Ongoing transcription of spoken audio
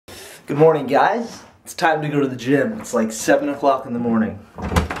Good morning, guys. It's time to go to the gym. It's like 7 o'clock in the morning.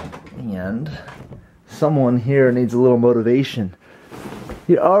 And someone here needs a little motivation.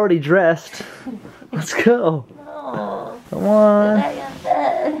 You're already dressed. Let's go. No. Come on. I got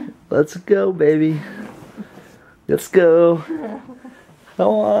bed. Let's go, baby. Let's go. Come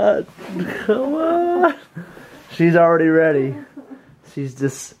on. Come on. She's already ready. She's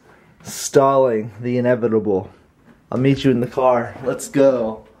just stalling the inevitable. I'll meet you in the car. Let's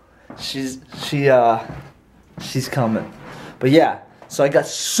go. She's coming. But yeah, so I got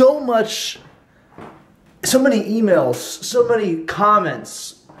so many emails, so many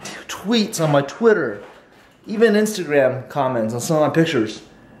comments, tweets on my Twitter, even Instagram comments on some of my pictures.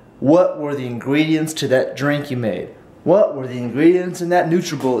 What were the ingredients to that drink you made? What were the ingredients in that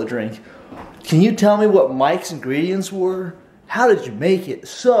NutriBullet drink? Can you tell me what Mike's ingredients were? How did you make it?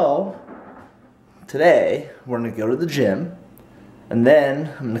 So, today, we're going to go to the gym, and then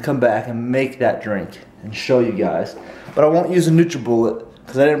I'm going to come back and make that drink and show you guys. But I won't use a NutriBullet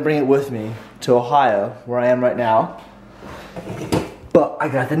because I didn't bring it with me to Ohio, where I am right now. But I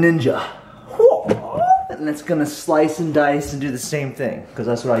got the Ninja. And it's going to slice and dice and do the same thing, because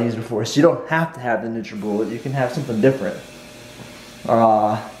that's what I used before. So you don't have to have the NutriBullet. You can have something different.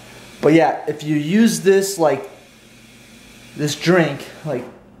 But yeah, if you use this this drink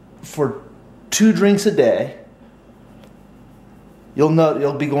for 2 drinks a day,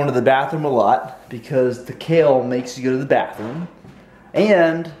 you'll be going to the bathroom a lot, because the kale makes you go to the bathroom,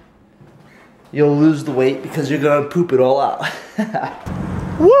 and you'll lose the weight because you're gonna poop it all out.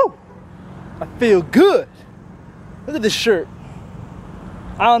 Woo! I feel good. Look at this shirt.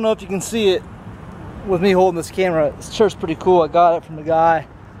 I don't know if you can see it with me holding this camera. This shirt's pretty cool. I got it from the guy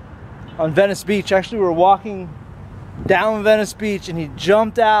on Venice Beach. Actually, we were walking down Venice Beach, and he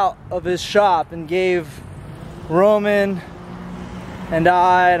jumped out of his shop and gave Roman and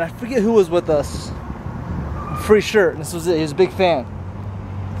I forget who was with us, a free shirt. And this was it. He was a big fan.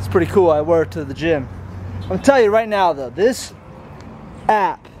 It's pretty cool. I wear it to the gym. I'm gonna tell you right now though, this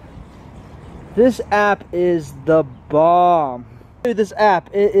app is the bomb. Dude, this app,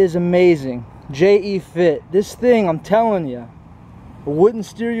 it is amazing. JE Fit. This thing, I'm telling you, wouldn't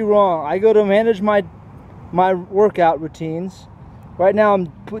steer you wrong. I go to manage my workout routines. Right now I'm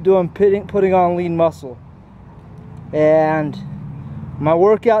putting on lean muscle, and my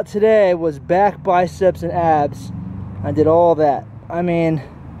workout today was back, biceps, and abs. I did all that. I mean,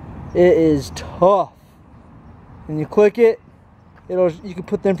 it is tough. And you click it, you can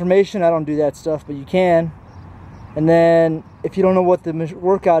put the information. I don't do that stuff, but you can. And then if you don't know what the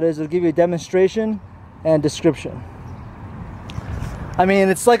workout is, it'll give you a demonstration and description. I mean,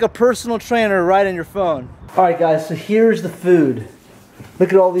 it's like a personal trainer right in your phone. Alright guys, so here's the food.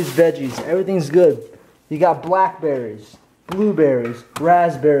 Look at all these veggies. Everything's good. You got blackberries, blueberries,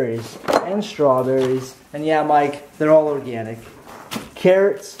 raspberries, and strawberries. And yeah, Mike, they're all organic.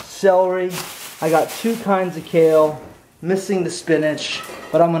 Carrots, celery. I got 2 kinds of kale. Missing the spinach,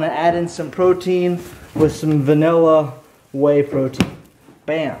 but I'm going to add in some protein with some vanilla whey protein.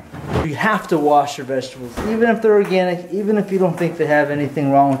 Bam. You have to wash your vegetables, even if they're organic, even if you don't think they have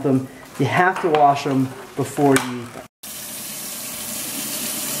anything wrong with them. You have to wash them before you eat them.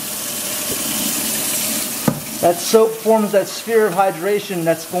 That soap forms that sphere of hydration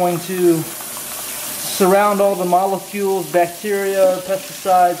that's going to surround all the molecules, bacteria,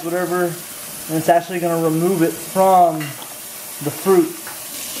 pesticides, whatever, and it's actually going to remove it from the fruit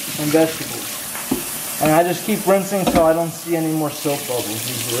and vegetables. And I just keep rinsing until I don't see any more soap bubbles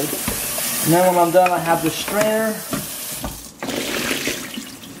usually. And then when I'm done, I have the strainer.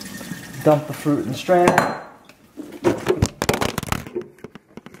 Dump the fruit in the strainer.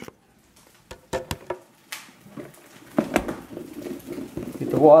 Get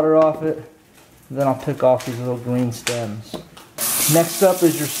the water off it. And then I'll pick off these little green stems. Next up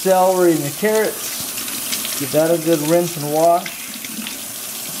is your celery and your carrots. Give that a good rinse and wash.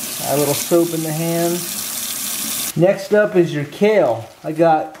 Add a little soap in the hands. Next up is your kale. I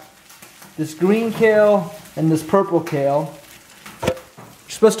got this green kale and this purple kale. You're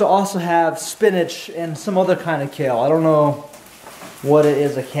supposed to also have spinach and some other kind of kale. I don't know what it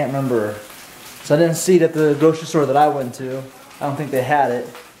is. I can't remember. So I didn't see it at the grocery store that I went to. I don't think they had it.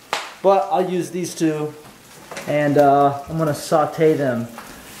 But I'll use these 2. And I'm going to saute them,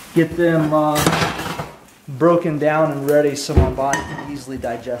 get them broken down and ready so my body can easily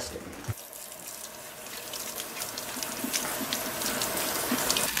digest it.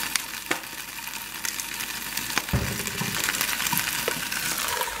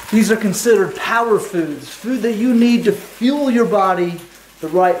 These are considered power foods, food that you need to fuel your body the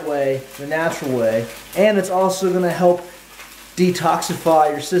right way, the natural way, and it's also going to help detoxify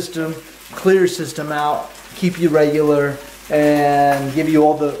your system, clear your system out, keep you regular, and give you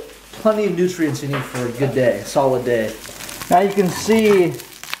all the plenty of nutrients you need for a good day, solid day. Now you can see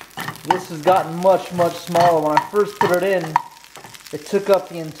this has gotten much, much smaller. When I first put it in, it took up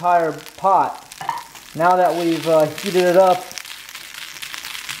the entire pot. Now that we've heated it up,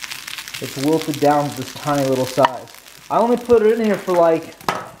 it's wilted down to this tiny little size. I only put it in here for like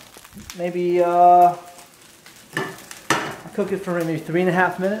maybe cook it for maybe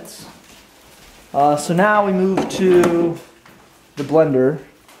 3.5 minutes. So now we move to the blender.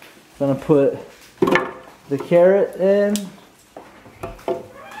 I'm gonna put the carrot in,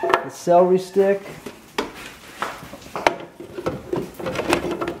 the celery stick,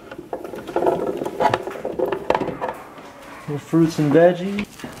 your fruits and veggies,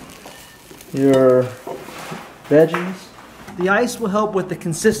 your veggies. The ice will help with the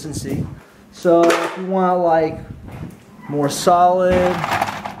consistency. So if you want like more solid,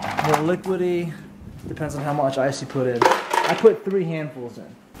 more liquidy, depends on how much ice you put in. I put 3 handfuls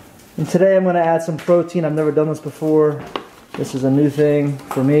in. And today I'm going to add some protein. I've never done this before. This is a new thing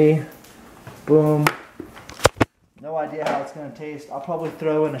for me. Boom. No idea how it's going to taste. I'll probably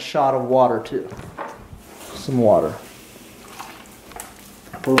throw in a shot of water too. Some water.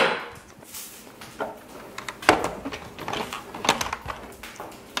 Boom.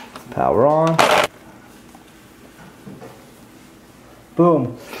 Power on.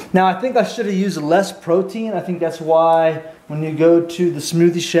 Boom. Now I think I should have used less protein. I think that's why when you go to the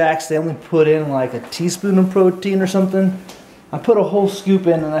smoothie shacks, they only put in like a teaspoon of protein or something. I put a whole scoop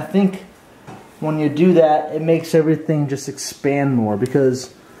in, and I think when you do that, it makes everything just expand more,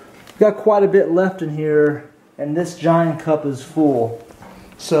 because we've got quite a bit left in here, and this giant cup is full.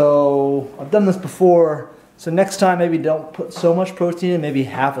 So I've done this before, so next time maybe don't put so much protein in, maybe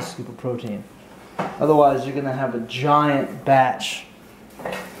half a scoop of protein. Otherwise you're gonna have a giant batch.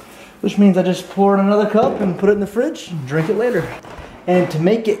 Which means I just pour in another cup and put it in the fridge and drink it later. And to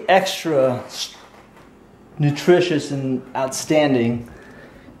make it extra nutritious and outstanding,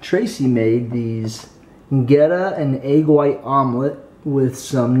 Tracy made these Geta and egg white omelet with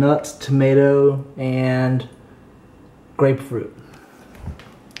some nuts, tomato, and grapefruit.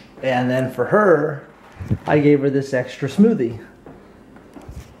 And then for her, I gave her this extra smoothie.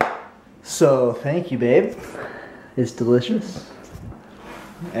 So thank you, babe. It's delicious.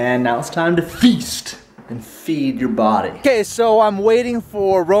 And now it's time to feast and feed your body. Okay, so I'm waiting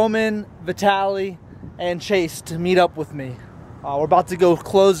for Roman, Vitaly, and Chase to meet up with me. We're about to go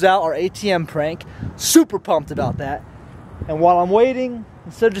close out our ATM prank. Super pumped about that. And while I'm waiting,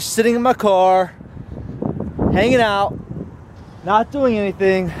 instead of just sitting in my car, hanging out, not doing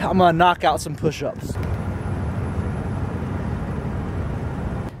anything, I'm gonna knock out some push-ups.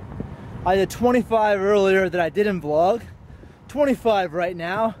 I did 25 earlier that I didn't vlog. 25 right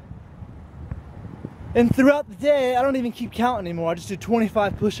now, and throughout the day I don't even keep count anymore. I just do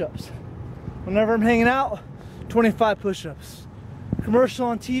 25 push-ups. Whenever I'm hanging out, 25 push-ups. Commercial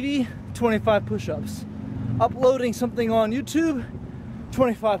on TV, 25 push-ups. Uploading something on YouTube,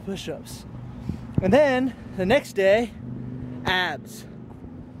 25 push-ups. And then the next day, abs.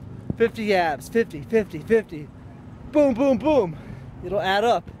 50 abs, 50, 50, 50. Boom, boom, boom. It'll add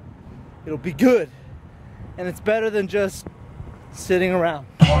up. It'll be good. And it's better than just sitting around.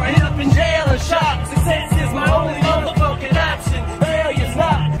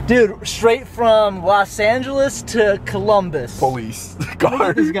 Dude, straight from Los Angeles to Columbus. Police. Look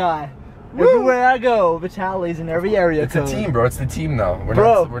at this guy. Everywhere I go, Vitaly's in every area It's code. a team, bro. It's the team now.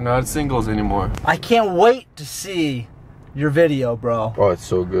 We're not singles anymore. I can't wait to see your video, bro. Oh, it's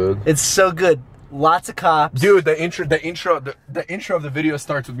so good. It's so good. Lots of cops. Dude, the intro of the video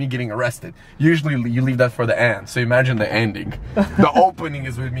starts with me getting arrested. Usually you leave that for the end. So imagine the ending. The opening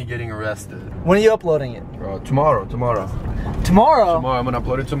is with me getting arrested. When are you uploading it? Tomorrow. Tomorrow? Tomorrow, I'm gonna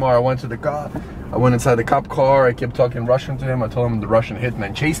upload it tomorrow. I went to the cop. I went inside the cop car. I kept talking Russian to him. I told him the Russian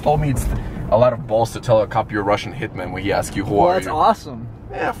hitman. Chase told me it's a lot of balls to tell a cop you're a Russian hitman when he asks you who are you. That's awesome.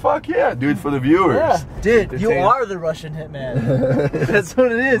 Yeah, fuck yeah, dude, for the viewers. Yeah, dude, you are the Russian hitman. That's what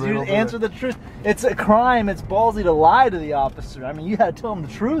it is. You just answer the truth. It's a crime. It's ballsy to lie to the officer. I mean, you had to tell him the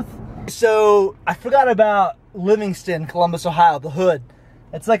truth. So, I forgot about Livingston, Columbus, Ohio, the hood.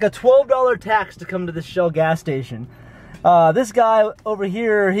 It's like a $12 tax to come to the Shell gas station. This guy over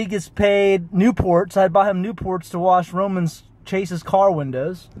here, he gets paid Newports. I'd buy him Newports to wash Chase's car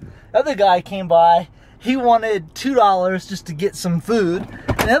windows. The other guy came by. He wanted $2 just to get some food.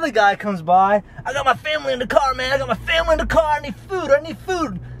 And the other guy comes by. I got my family in the car, man. I got my family in the car. I need food. I need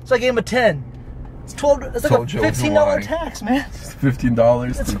food. So I gave him a 10. It's 12. It's like a $15 tax, man. It's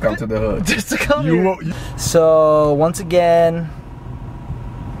 $15 to come to the hood. Just to come here. So once again,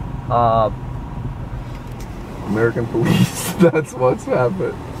 American police. That's what's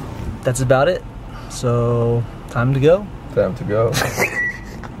happened. That's about it. So, time to go. Time to go.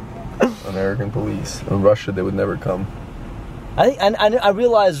 American police. In Russia, they would never come. I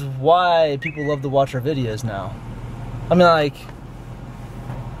realize why people love to watch our videos now. I mean, like,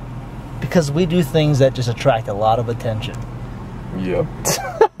 because we do things that just attract a lot of attention. Yep.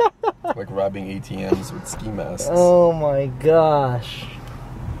 Like robbing ATMs with ski masks. Oh my gosh.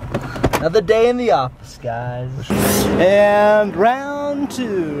 Another day in the office, guys. And round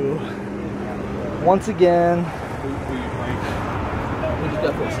 2. Once again.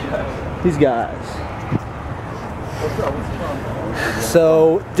 These guys. What's up?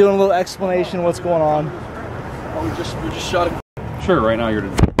 So, doing a little explanation what's going on. Oh, we just shot a... Sure, right now you're...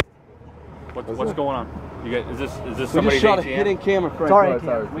 What's going on? You get, is this somebody's we just shot ATM? a hidden camera, Frank.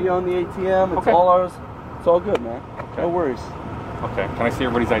 Sorry. We own the ATM. It's okay. all ours. It's all good, man. Okay. No worries. Okay. Can I see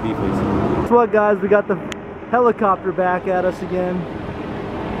everybody's ID, please? Guess what, guys? We got the helicopter back at us again.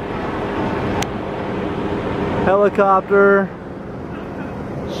 Helicopter,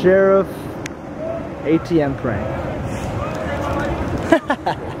 sheriff, ATM prank.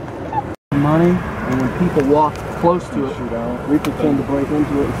 Money, and when people walk close to it, we pretend to break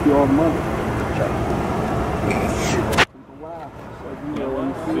into it and steal all the money.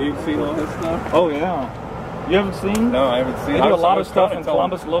 So you've seen all this stuff? Oh yeah. You haven't seen? No, I haven't seen it. They do a lot of stuff in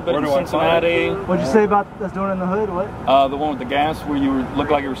Columbus, a little bit in Cincinnati. What'd you say about us doing it in the hood? What? The one with the gas where you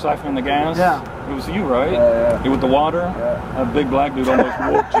looked like you were siphoning the gas. Yeah. It was you, right? Yeah. You with the water? Yeah. A big black dude almost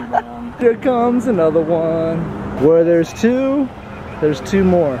whooped you, man. Here comes another one. Where there's 2, there's 2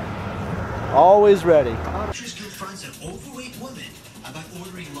 more. Always ready. Just confronts an overweight woman about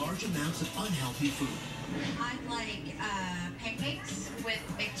ordering large amounts of unhealthy food. I like pancakes with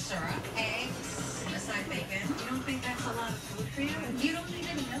baked syrup, eggs, a side bacon. You don't think that's a lot of food for you? You don't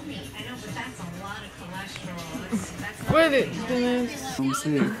even know me. I know, but that's a lot of cholesterol. That's not With it.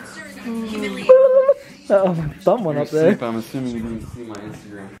 Oh, thumb one up there. I'm assuming you didn't see my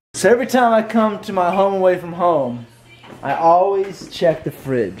Instagram. So every time I come to my home away from home, I always check the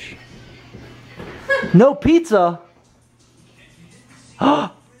fridge. No pizza.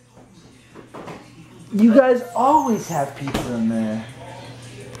 You guys always have pizza in there.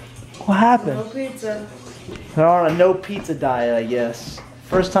 What happened? No pizza. They're on a no pizza diet, I guess.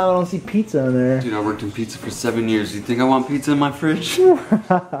 First time I don't see pizza in there. Dude, I worked in pizza for 7 years. You think I want pizza in my fridge?